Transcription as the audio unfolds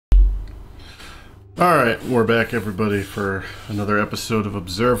Alright, we're back everybody for another episode of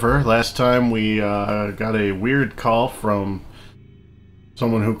Observer. Last time we got a weird call from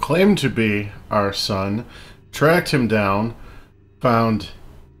someone who claimed to be our son, tracked him down, found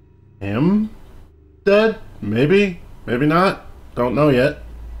him dead? Maybe? Maybe not? Don't know yet.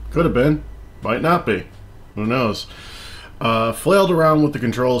 Could have been. Might not be. Who knows? Flailed around with the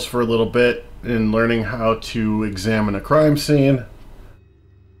controls for a little bit in learning how to examine a crime scene.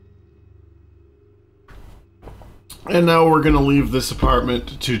 And now we're going to leave this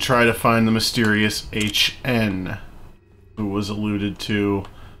apartment to try to find the mysterious HN, who was alluded to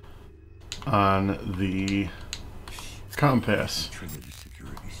on the compass. Trigger the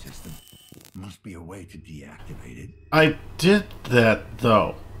security system. Must be a way to deactivate it. I did that,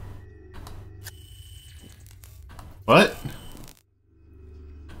 though. What?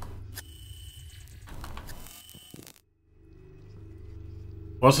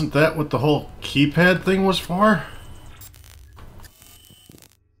 Wasn't that what the whole keypad thing was for?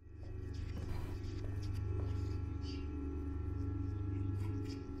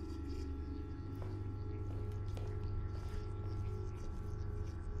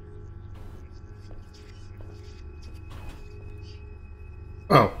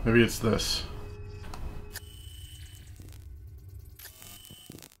 Oh, maybe it's this.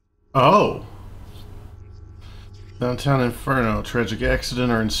 Oh! Downtown Inferno. Tragic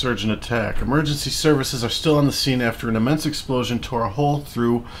accident or insurgent attack. Emergency services are still on the scene after an immense explosion tore a hole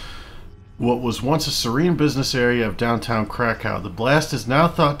through what was once a serene business area of downtown Krakow. The blast is now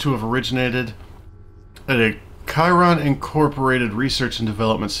thought to have originated at a Chiron Incorporated Research and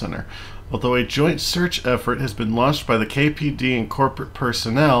Development Center. Although a joint search effort has been launched by the KPD and corporate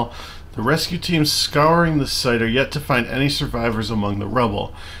personnel, the rescue teams scouring the site are yet to find any survivors among the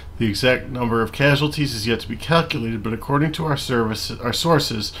rubble. The exact number of casualties is yet to be calculated, but according to our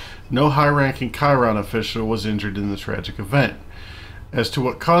sources, no high-ranking Chiron official was injured in the tragic event. As to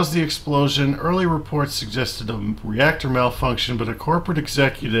what caused the explosion, early reports suggested a reactor malfunction, but a corporate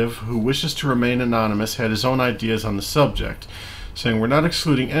executive who wishes to remain anonymous had his own ideas on the subject, saying, "We're not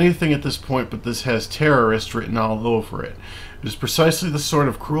excluding anything at this point, but this has terrorist written all over it. It is precisely the sort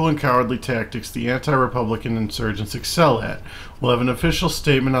of cruel and cowardly tactics the anti-Republican insurgents excel at. We'll have an official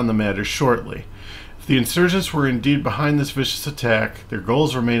statement on the matter shortly. If the insurgents were indeed behind this vicious attack, their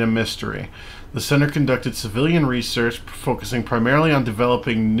goals remain a mystery. The center conducted civilian research, focusing primarily on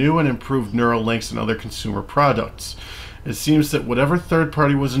developing new and improved neural links and other consumer products. It seems that whatever third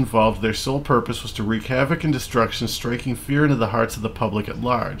party was involved, their sole purpose was to wreak havoc and destruction, striking fear into the hearts of the public at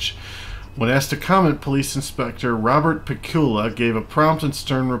large." When asked to comment, Police Inspector Robert Picula gave a prompt and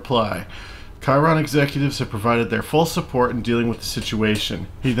stern reply. Chiron executives have provided their full support in dealing with the situation.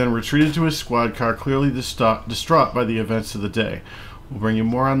 He then retreated to his squad car, clearly distraught by the events of the day. We'll bring you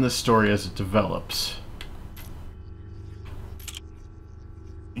more on this story as it develops.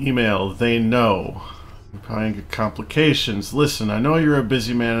 Email, they know. You're probably get complications. Listen, I know you're a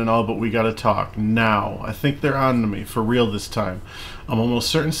busy man and all, but we gotta talk. Now. I think they're on to me. For real this time. I'm almost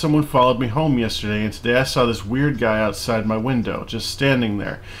certain someone followed me home yesterday, and today I saw this weird guy outside my window, just standing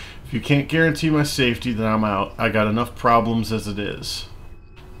there. If you can't guarantee my safety, then I'm out. I got enough problems as it is.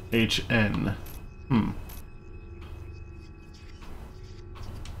 HN.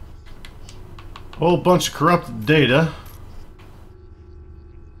 Whole bunch of corrupted data.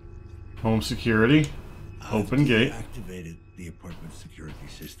 Home security. Open gate. Activated the apartment security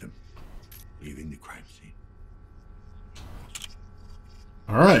system, leaving the crime scene.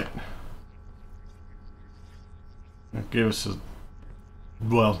 Alright. That gave us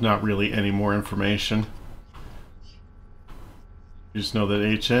well, not really any more information. You just know that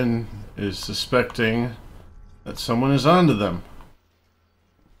HN is suspecting that someone is onto them.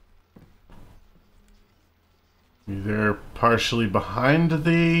 They're partially behind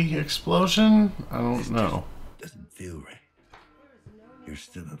the explosion? I don't know. Doesn't feel right. You're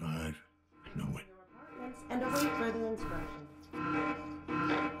still alive. I know it. And await further instructions.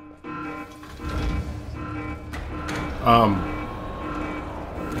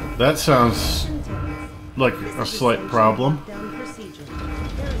 That sounds like a slight problem. There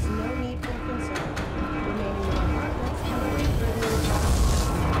is no need for concern. Remaining in apartments and await further instructions.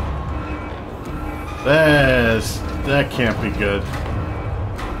 That can't be good.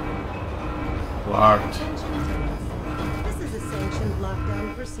 Locked. This is a sanctioned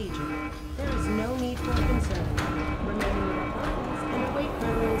lockdown procedure. There is no need for concern. Remaining in apartments and await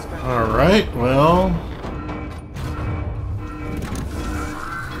further instructions. Alright, well.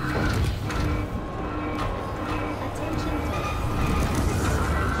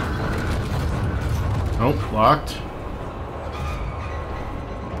 Nope, locked.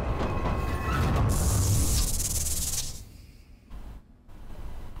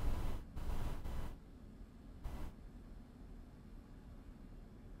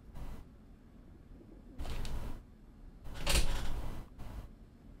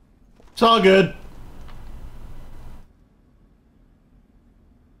 It's all good.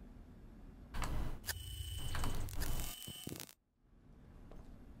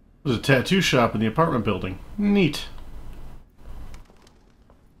 There's a tattoo shop in the apartment building. Neat.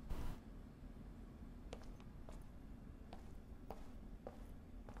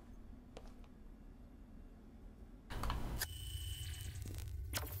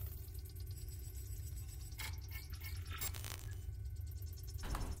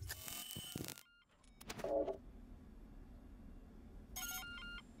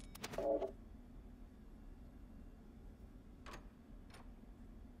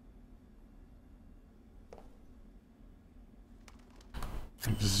 I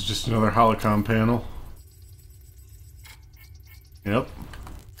think this is just another holocom panel. Yep.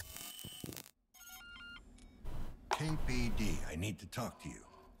 KPD, I need to talk to you.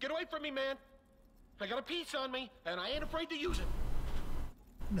 Get away from me, man. I got a piece on me, and I ain't afraid to use it.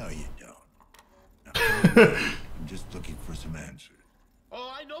 No, you don't. I'm just looking for some answers.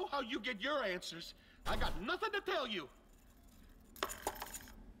 Oh, I know how you get your answers. I got nothing to tell you.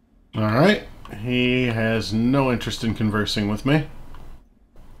 Alright. He has no interest in conversing with me.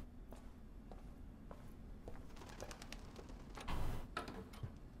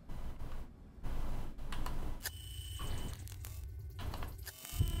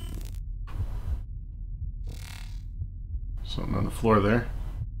 Something on the floor there.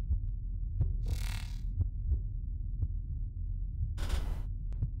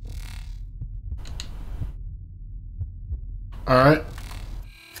 Alright.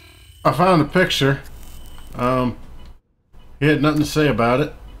 I found a picture. He had nothing to say about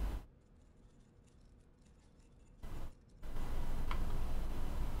it.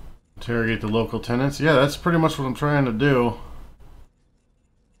 Interrogate the local tenants. Yeah, that's pretty much what I'm trying to do.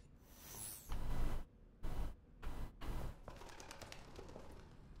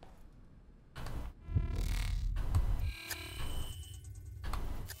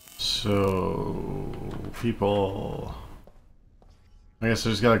 So, people... I guess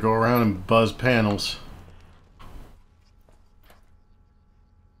I just gotta go around and buzz panels.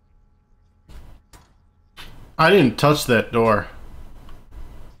 I didn't touch that door.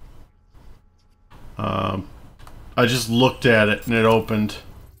 I just looked at it and it opened.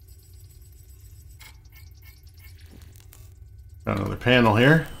 Got another panel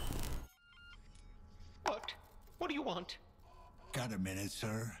here. What? What do you want? Got a minute,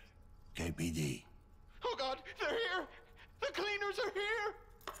 sir? KPD. Oh, God, they're here! The cleaners are here!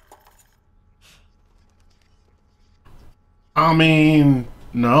 I mean,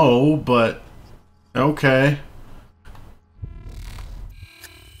 no, but okay.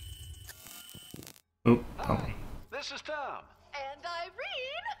 Oop. Oh. Hi, this is Tom. And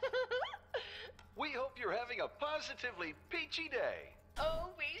Irene! We hope you're having a positively peachy day. Oh,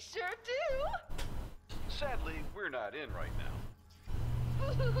 we sure do! Sadly, we're not in right now.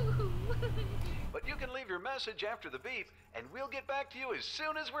 But you can leave your message after the beep, and we'll get back to you as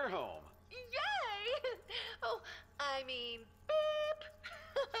soon as we're home. Yay! Oh, I mean,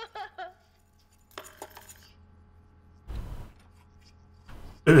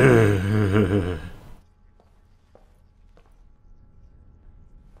 beep!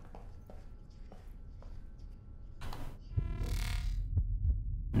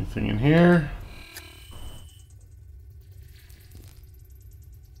 Anything in here?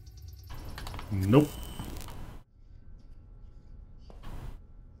 Nope.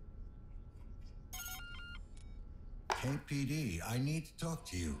 KPD, I need to talk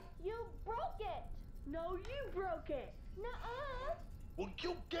to you. You broke it! No, you broke it! Nuh-uh! Will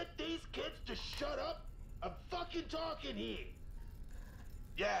you get these kids to shut up? I'm fucking talking here.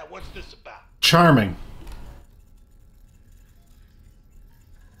 Yeah, what's this about? Charming.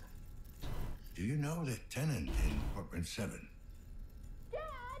 Do you know the tenant in apartment 7? Dad,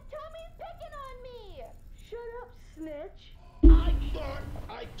 Tommy's picking on me! Shut up, snitch! I thought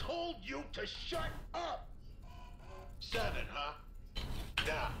I told you to shut up! 7, huh?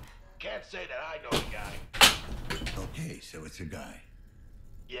 Nah, can't say that I know the guy. Okay, so it's a guy.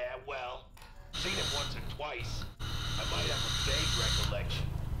 Yeah, well, seen him once or twice. I might have a vague recollection.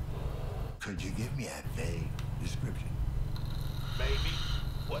 Could you give me a vague description? Maybe.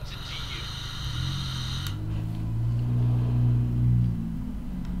 What's it to you?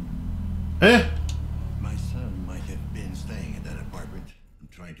 Eh? My son might have been staying in that apartment. I'm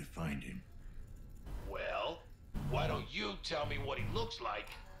trying to find him. Well, why don't you tell me what he looks like?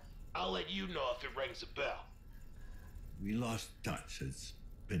 I'll let you know if it rings a bell. We lost touch. It's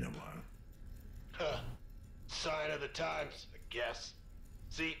been a while. Huh. Sign of the times, I guess.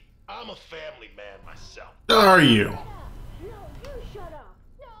 See, I'm a family man myself. Are you? No, you shut up!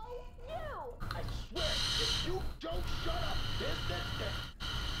 No,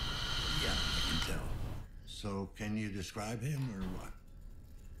 So, can you describe him or what?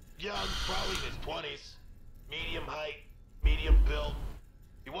 Young, probably in his 20s. Medium height, medium build.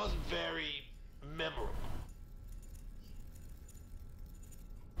 He wasn't very memorable.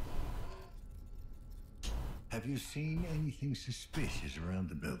 Have you seen anything suspicious around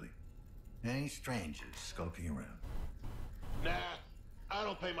the building? Any strangers skulking around? Nah, I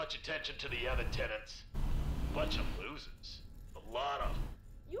don't pay much attention to the other tenants. Bunch of losers. A lot of them.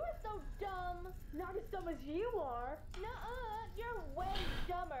 You are so dumb. Not as dumb as you are. Nuh-uh, you're way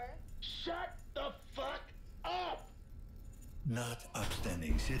dumber. Shut the fuck up! Not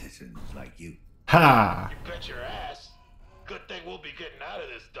upstanding citizens like you. Ha! You bet your ass. Good thing we'll be getting out of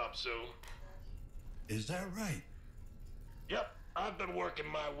this dump soon. Is that right? Yep, I've been working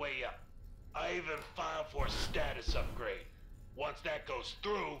my way up. I even filed for a status upgrade. Once that goes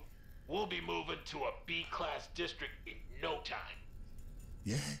through, we'll be moving to a B-class district in no time.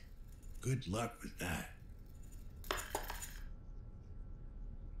 Yeah? Good luck with that.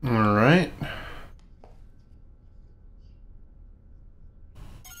 All right.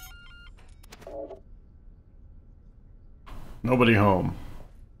 Nobody home.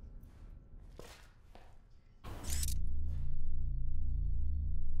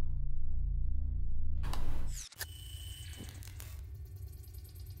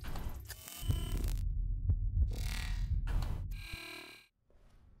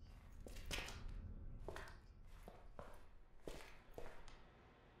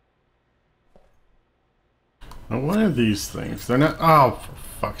 Now, what are these things? They're not... Oh, for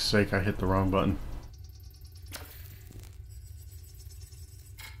fuck's sake, I hit the wrong button.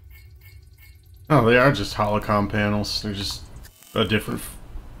 Oh, they are just holocom panels. They're just a different...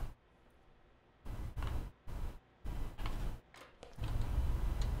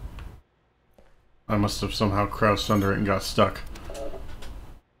 I must have somehow crouched under it and got stuck.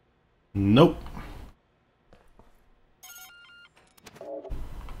 Nope.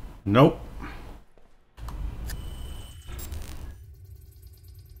 Nope.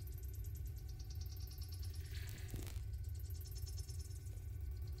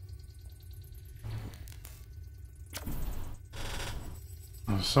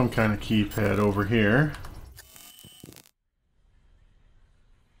 There's some kind of keypad over here.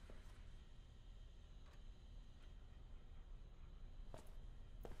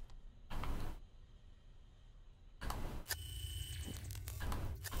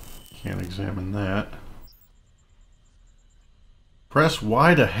 Can't examine that. Press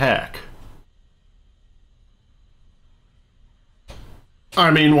Y to hack. I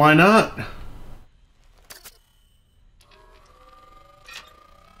mean, why not?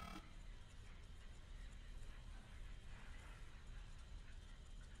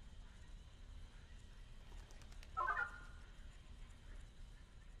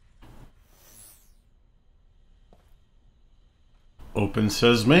 Open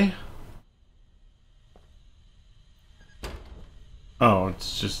Sesame. Oh, it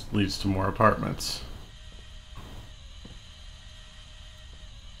just leads to more apartments.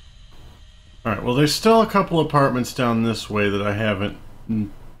 Alright, well there's still a couple apartments down this way that I haven't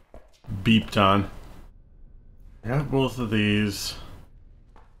beeped on. I got both of these.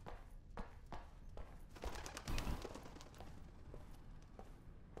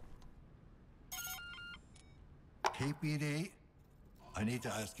 KPD, I need to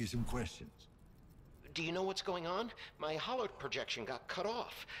ask you some questions. Do you know what's going on? My holo projection got cut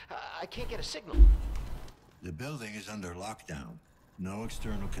off. I can't get a signal. The building is under lockdown. No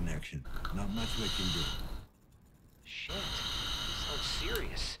external connection. Not much we can do. Shit. Sounds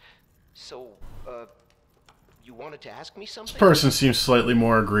serious. So, you wanted to ask me something? This person seems slightly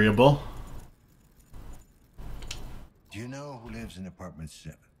more agreeable. Do you know who lives in apartment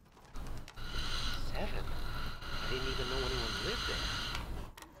 7? 7? I didn't even know anyone lived there.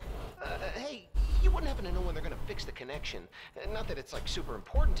 Hey, you wouldn't happen to know when they're gonna fix the connection. Not that it's like super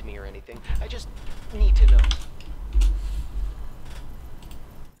important to me or anything. I just need to know.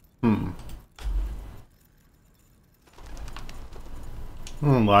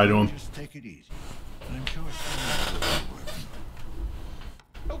 Don't lie to him. Just take it easy. I'm sure someone will be working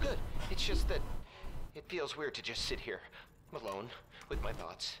on it. Oh, good. It's just that it feels weird to just sit here, alone, with my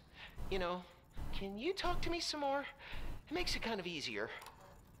thoughts. You know, can you talk to me some more? It makes it kind of easier.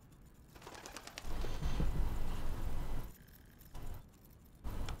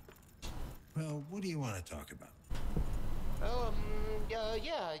 Well, what do you want to talk about?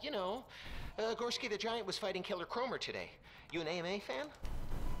 Yeah, you know, Gorski the Giant was fighting Killer Cromer today. You an AMA fan?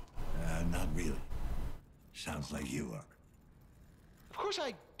 Not really. Sounds like you are. Of course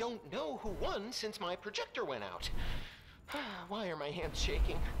I don't know who won since my projector went out. Why are my hands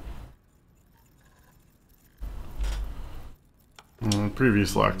shaking? on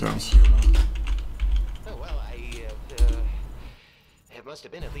previous lockdowns. Oh, well, it must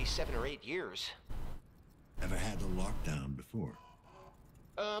have been at least 7 or 8 years. Ever had a lockdown before?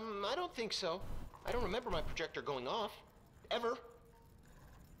 I don't think so. I don't remember my projector going off. Ever.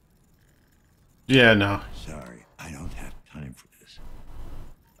 Yeah, no. Sorry, I don't have time for this.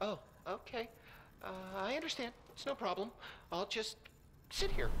 Oh, okay. I understand. It's no problem. I'll just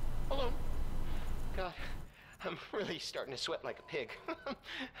sit here, alone. God, I'm really starting to sweat like a pig.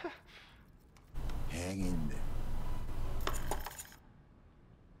 Hang in there.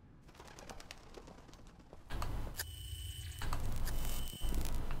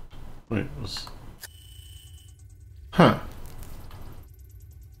 Wait, was... Huh.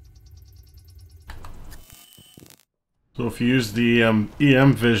 So if you use the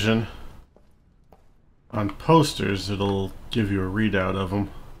EM vision on posters, it'll give you a readout of them.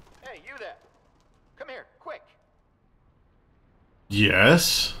 Hey, you there. Come here, quick.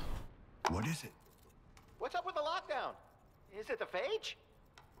 Yes? What is it? What's up with the lockdown? Is it the phage?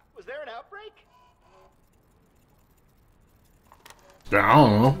 Was there an outbreak? I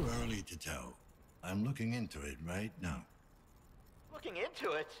don't know. Too early to tell. I'm looking into it right now. Looking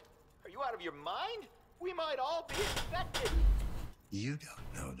into it? Are you out of your mind? We might all be infected. You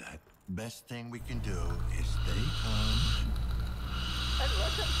don't know that. Best thing we can do is stay calm And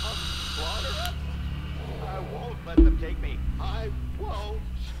let them come slaughter us? I won't let them take me. I won't.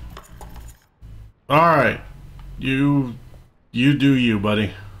 Alright. You do you,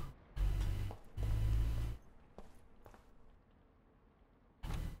 buddy.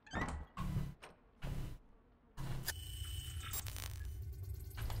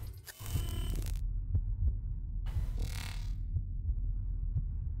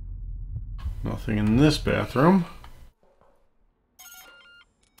 Nothing in this bathroom.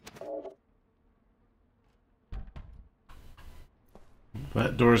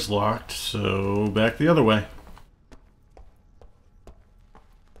 That door's locked, so back the other way.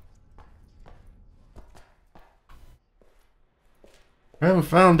 I haven't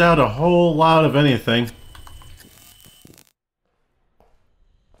found out a whole lot of anything.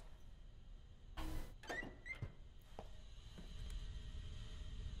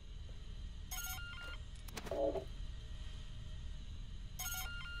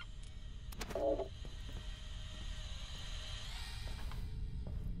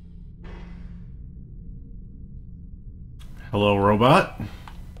 Hello, robot.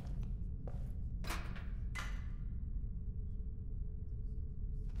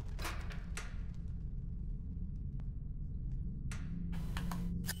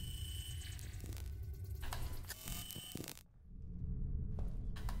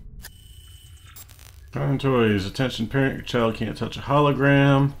 Common toys. Attention parent, your child can't touch a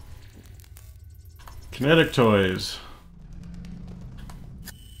hologram. Kinetic toys.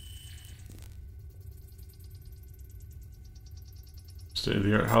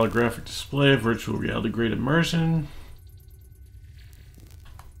 State-of-the-art holographic display, virtual reality grade immersion.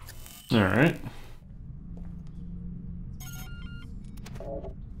 Alright.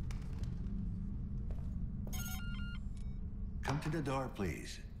 Come to the door,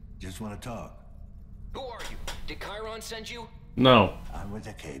 please. Just want to talk. Who are you? Did Chiron send you? No. I'm with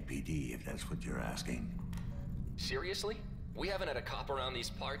the KPD, if that's what you're asking. Seriously? We haven't had a cop around these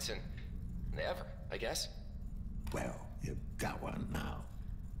parts in... ever, I guess. Well, you've got one now.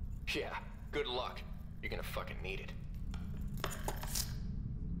 Yeah, good luck. You're gonna fucking need it.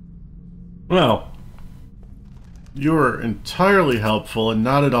 Well, you're entirely helpful and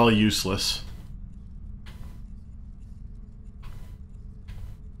not at all useless.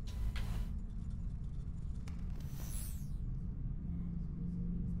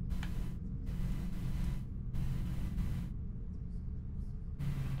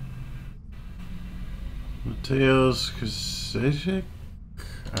 Mateos Kusejic?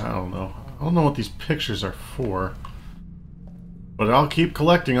 I don't know. I don't know what these pictures are for. But I'll keep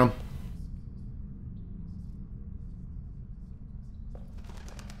collecting them.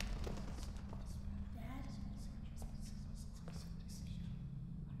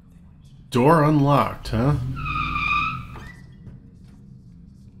 Door unlocked, huh?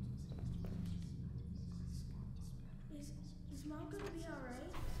 Is Mom gonna be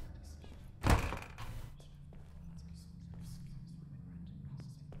alright?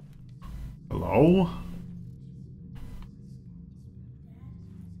 Hello?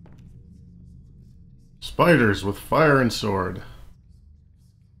 Spiders with fire and sword.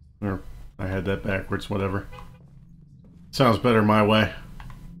 Or, I had that backwards, whatever. Sounds better my way.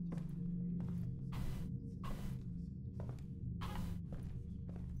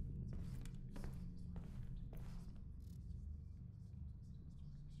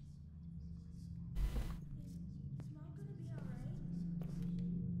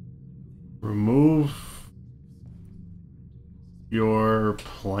 Remove your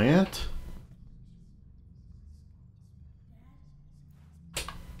plant?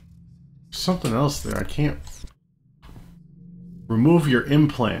 Something else there. I can't. Remove your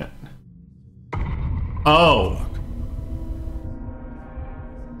implant. Oh.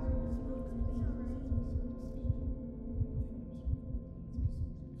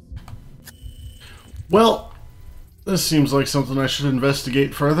 Well, this seems like something I should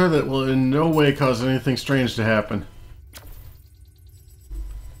investigate further that will in no way cause anything strange to happen.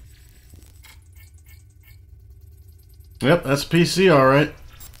 Yep, that's PC, alright.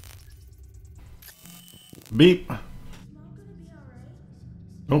 Beep.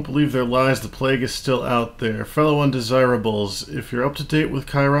 Don't believe their lies, the plague is still out there. Fellow undesirables, if you're up to date with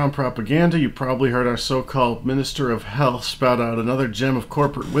Chiron propaganda, you probably heard our so-called Minister of Health spout out another gem of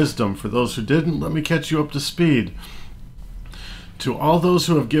corporate wisdom. For those who didn't, let me catch you up to speed. To all those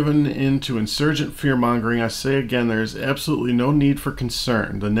who have given in to insurgent fear-mongering, I say again, there is absolutely no need for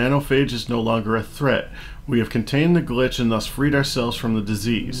concern. The nanophage is no longer a threat. We have contained the glitch and thus freed ourselves from the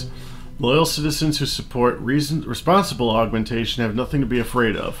disease. Loyal citizens who support responsible augmentation have nothing to be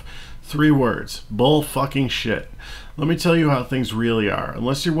afraid of. 3 words. Bull fucking shit. Let me tell you how things really are.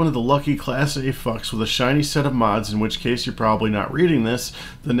 Unless you're one of the lucky Class A fucks with a shiny set of mods, in which case you're probably not reading this,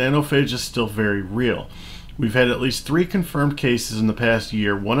 the nanophage is still very real. We've had at least 3 confirmed cases in the past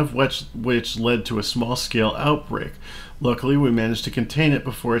year, one of which led to a small-scale outbreak. Luckily, we managed to contain it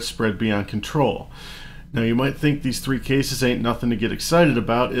before it spread beyond control. Now, you might think these 3 cases ain't nothing to get excited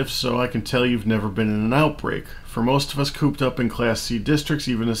about. If so, I can tell you've never been in an outbreak. For most of us cooped up in Class C districts,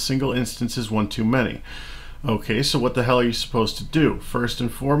 even a single instance is one too many. Okay, so what the hell are you supposed to do? First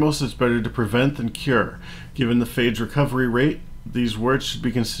and foremost, it's better to prevent than cure. Given the phage recovery rate, these words should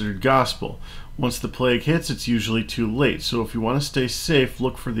be considered gospel. Once the plague hits, it's usually too late, so if you want to stay safe,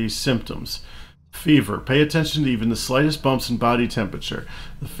 look for these symptoms. Fever. Pay attention to even the slightest bumps in body temperature.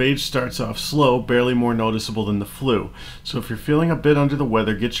 The phage starts off slow, barely more noticeable than the flu. So if you're feeling a bit under the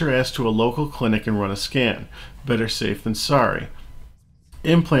weather, get your ass to a local clinic and run a scan. Better safe than sorry.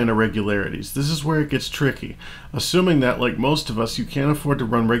 Implant irregularities. This is where it gets tricky. Assuming that, like most of us, you can't afford to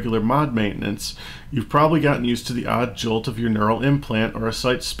run regular mod maintenance, you've probably gotten used to the odd jolt of your neural implant or a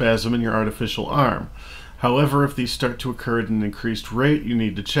slight spasm in your artificial arm. However, if these start to occur at an increased rate, you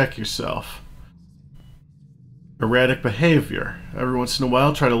need to check yourself. Erratic behavior. Every once in a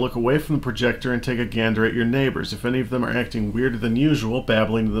while, try to look away from the projector and take a gander at your neighbors. If any of them are acting weirder than usual,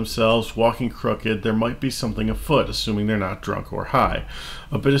 babbling to themselves, walking crooked, there might be something afoot, assuming they're not drunk or high.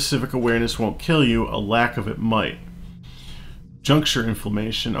 A bit of civic awareness won't kill you, a lack of it might. Juncture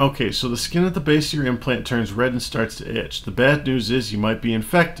inflammation. Okay, so the skin at the base of your implant turns red and starts to itch. The bad news is you might be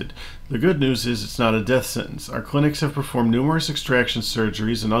infected. The good news is it's not a death sentence. Our clinics have performed numerous extraction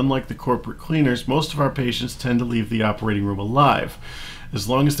surgeries, and unlike the corporate cleaners, most of our patients tend to leave the operating room alive. As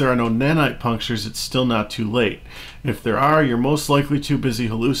long as there are no nanite punctures, it's still not too late. If there are, you're most likely too busy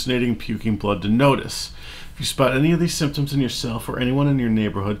hallucinating and puking blood to notice. If you spot any of these symptoms in yourself or anyone in your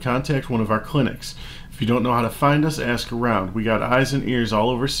neighborhood, contact one of our clinics. If you don't know how to find us, ask around. We got eyes and ears all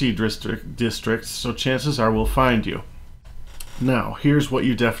over C districts, so chances are we'll find you. Now, here's what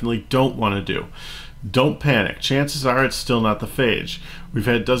you definitely don't want to do. Don't panic. Chances are it's still not the phage. We've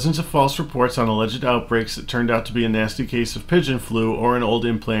had dozens of false reports on alleged outbreaks that turned out to be a nasty case of pigeon flu or an old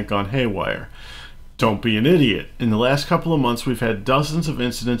implant gone haywire. Don't be an idiot. In the last couple of months, we've had dozens of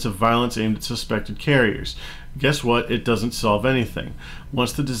incidents of violence aimed at suspected carriers. Guess what? It doesn't solve anything.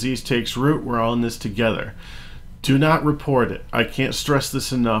 Once the disease takes root, we're all in this together. Do not report it. I can't stress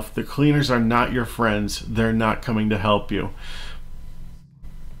this enough. The cleaners are not your friends. They're not coming to help you.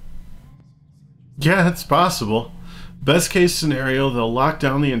 Yeah, it's possible. Best case scenario, they'll lock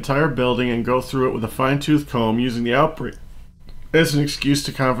down the entire building and go through it with a fine-tooth comb, using the outbreak as an excuse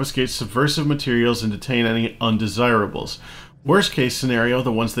to confiscate subversive materials and detain any undesirables. Worst case scenario,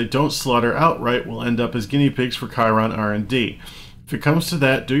 the ones they don't slaughter outright will end up as guinea pigs for Chiron R&D. If it comes to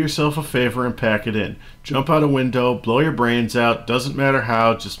that, do yourself a favor and pack it in. Jump out a window, blow your brains out, doesn't matter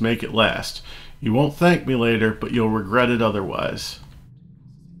how, just make it last. You won't thank me later, but you'll regret it otherwise.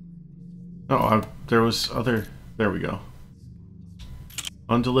 Oh, there was other... There we go.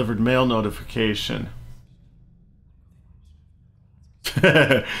 Undelivered mail notification.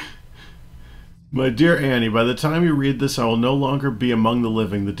 My dear Annie, by the time you read this, I will no longer be among the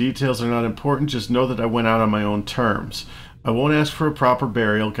living. The details are not important, just know that I went out on my own terms. I won't ask for a proper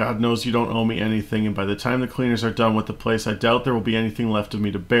burial. God knows you don't owe me anything, and by the time the cleaners are done with the place, I doubt there will be anything left of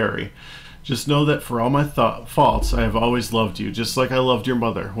me to bury. Just know that for all my faults, I have always loved you, just like I loved your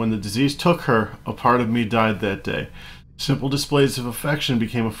mother. When the disease took her, a part of me died that day. Simple displays of affection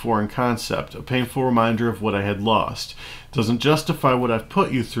became a foreign concept, a painful reminder of what I had lost. It doesn't justify what I've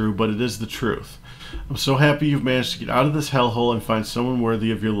put you through, but it is the truth. I'm so happy you've managed to get out of this hellhole and find someone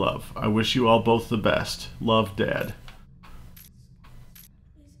worthy of your love. I wish you all both the best. Love, Dad.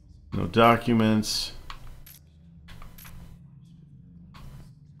 No documents.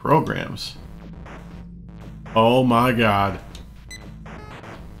 Programs. Oh my God.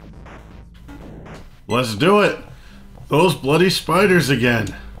 Let's do it! Those bloody spiders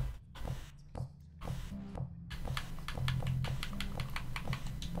again!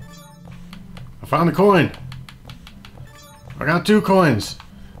 I found a coin! I got 2 coins!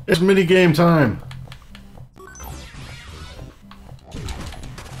 It's minigame time!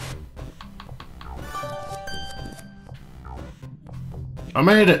 I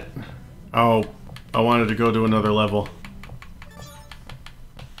made it! Oh, I wanted to go to another level.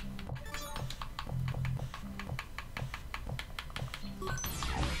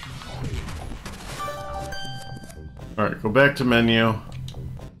 Alright, go back to menu.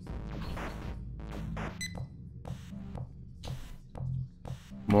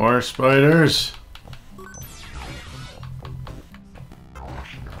 More spiders.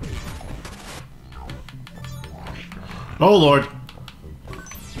 Oh Lord.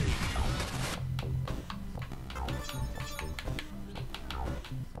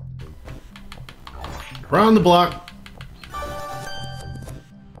 Round the block.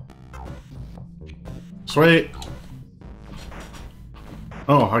 Sweet.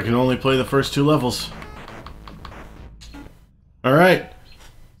 Oh, I can only play the first 2 levels. Alright.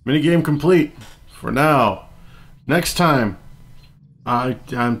 Minigame complete. For now. Next time.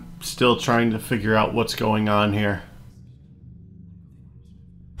 I'm still trying to figure out what's going on here.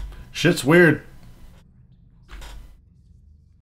 Shit's weird.